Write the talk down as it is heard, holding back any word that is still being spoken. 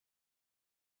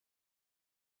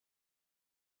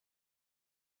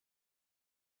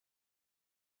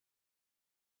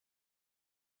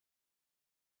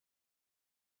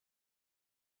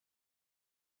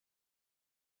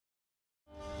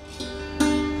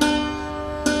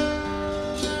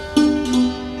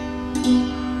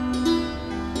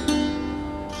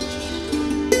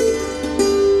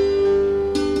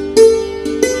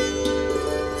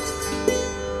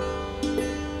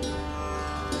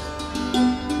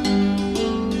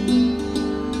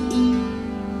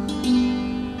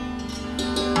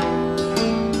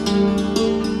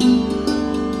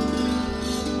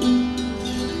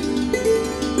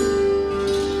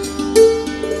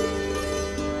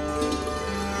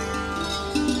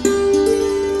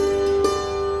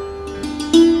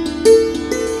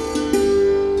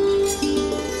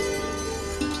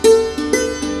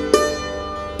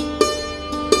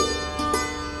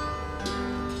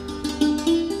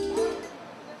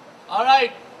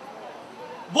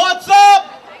What's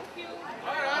up?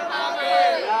 Yeah,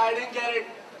 I didn't get it.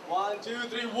 1, 2,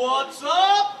 3. What's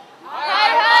up?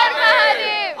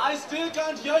 I still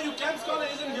can't hear you. Camp Scholar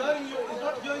isn't hearing you. Is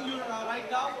not hearing you right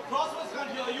now. Crosswords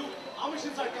can't hear you.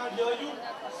 Amishin side can't hear you.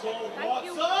 So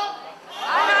what's up?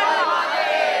 Nice.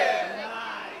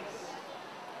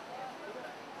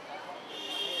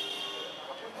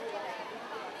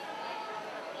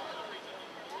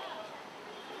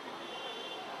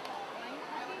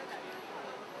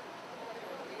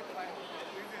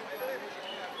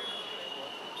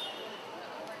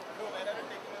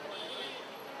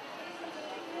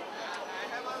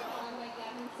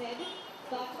 Said,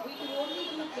 but we can only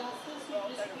do justice to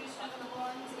distribution of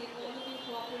coupons if all of you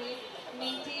cooperate,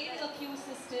 maintain a queue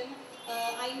system.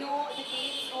 I know the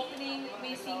gates opening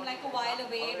may seem like a while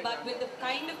away, but with the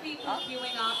kind of people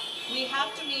queuing up, we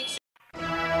have to make sure.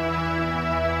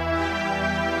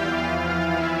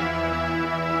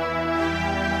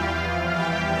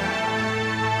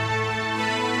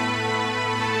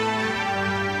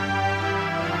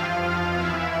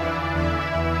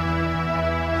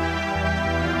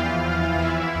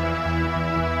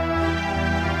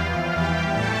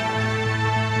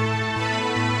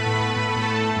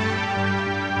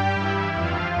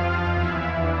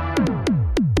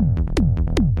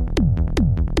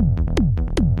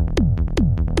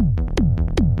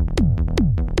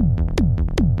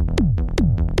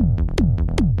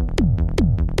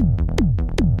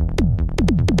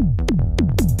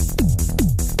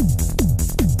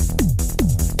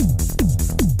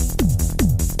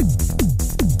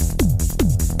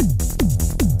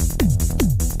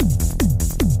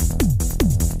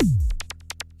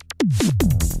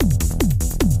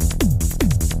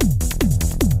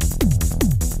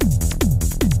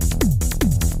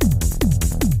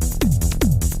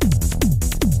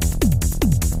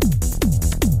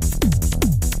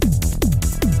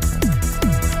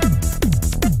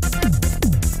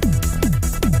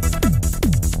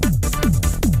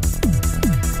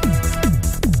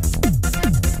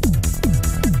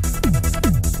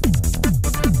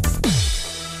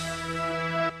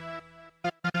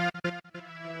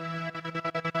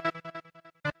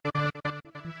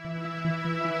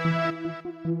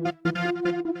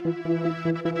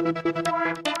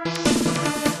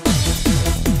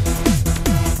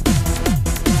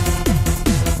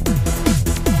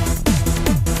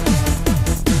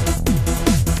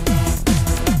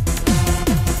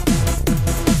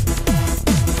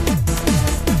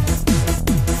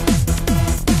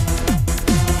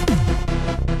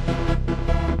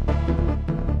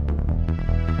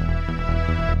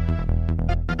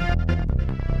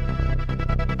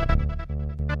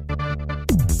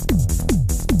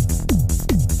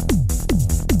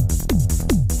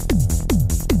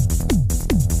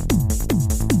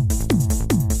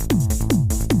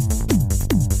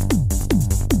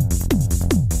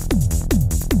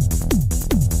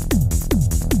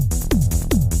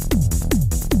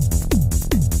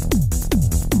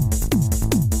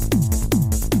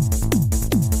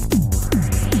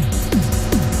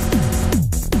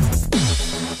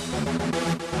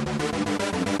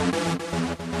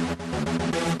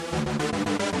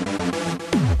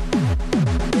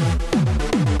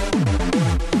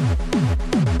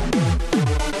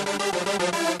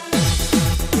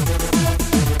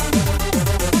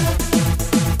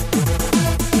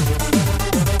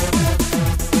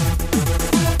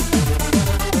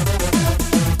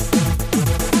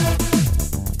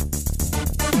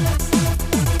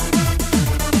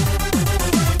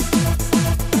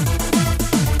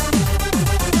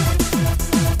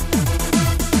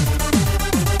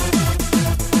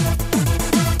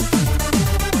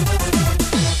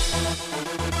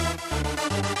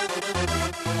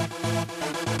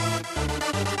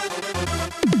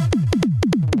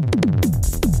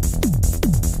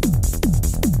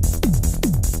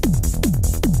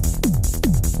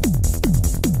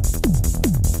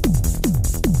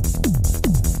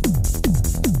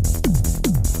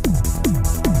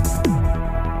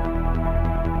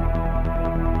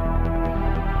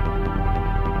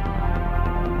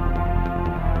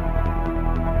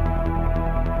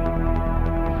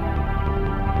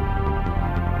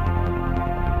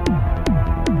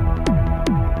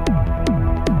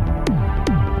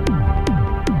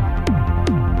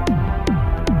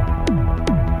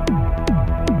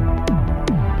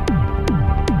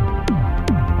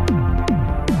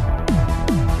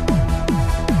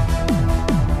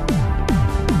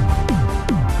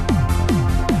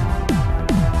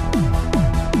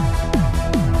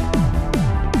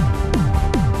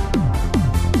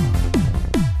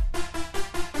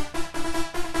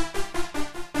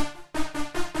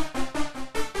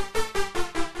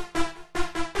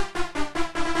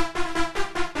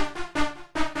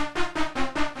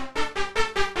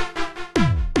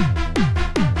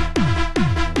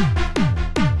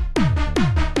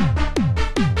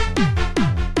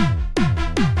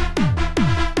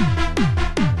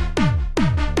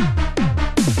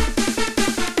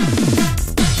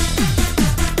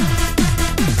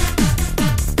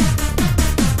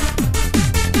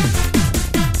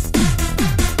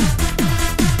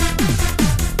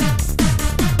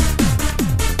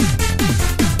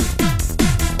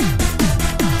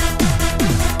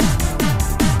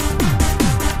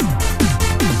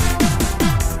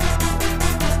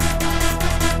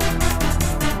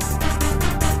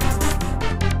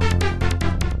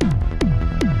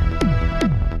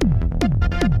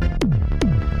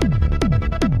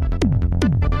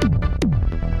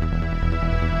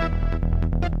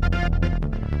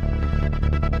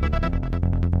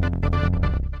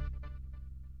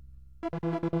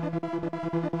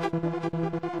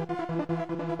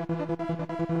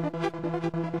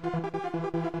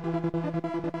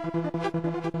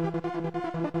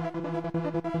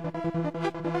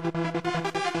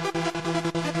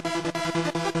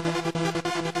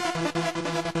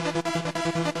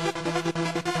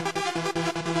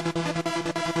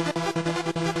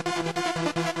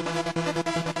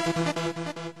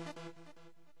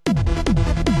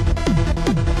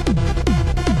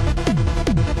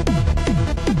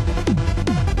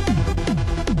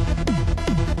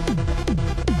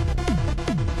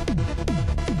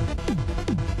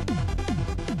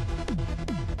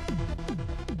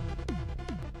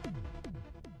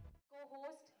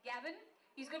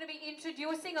 He's going to be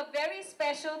introducing a very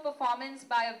special performance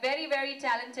by a very, very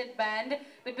talented band.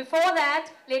 But before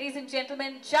that, ladies and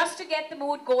gentlemen, just to get the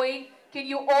mood going, can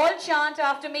you all chant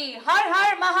after me? Har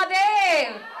Har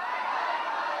Mahadev!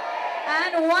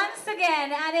 And once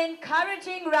again, an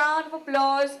encouraging round of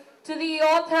applause to the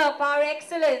author par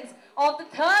excellence of the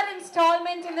third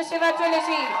installment in the Shiva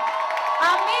Trilogy,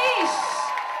 Amish!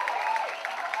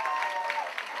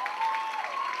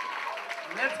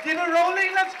 Let's keep it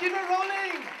rolling, let's keep it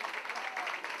rolling!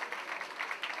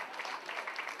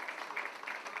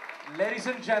 Ladies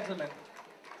and gentlemen,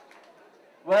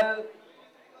 well,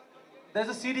 there's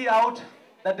a CD out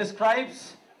that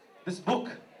describes this book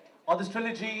or this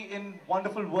trilogy in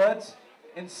wonderful words,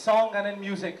 in song and in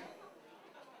music.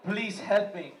 Please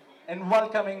help me in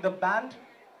welcoming the band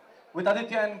with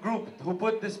Aditya and group who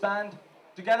put this band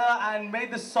together and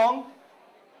made this song.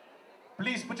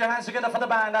 Please put your hands together for the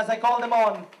band as I call them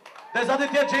on. There's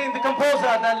Aditya Jain, the composer,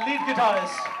 the lead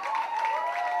guitarist.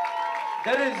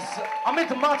 There is Amit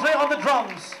Matre on the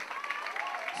drums.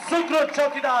 Sukrut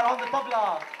Chokidar on the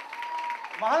tabla.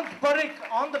 Mahant Parikh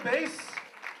on the bass.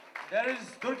 There is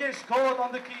Durgesh Kaur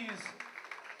on the keys.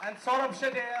 And Saurabh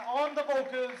Shetty on the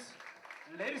vocals.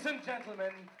 Ladies and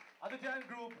gentlemen, Aditya and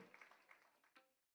group,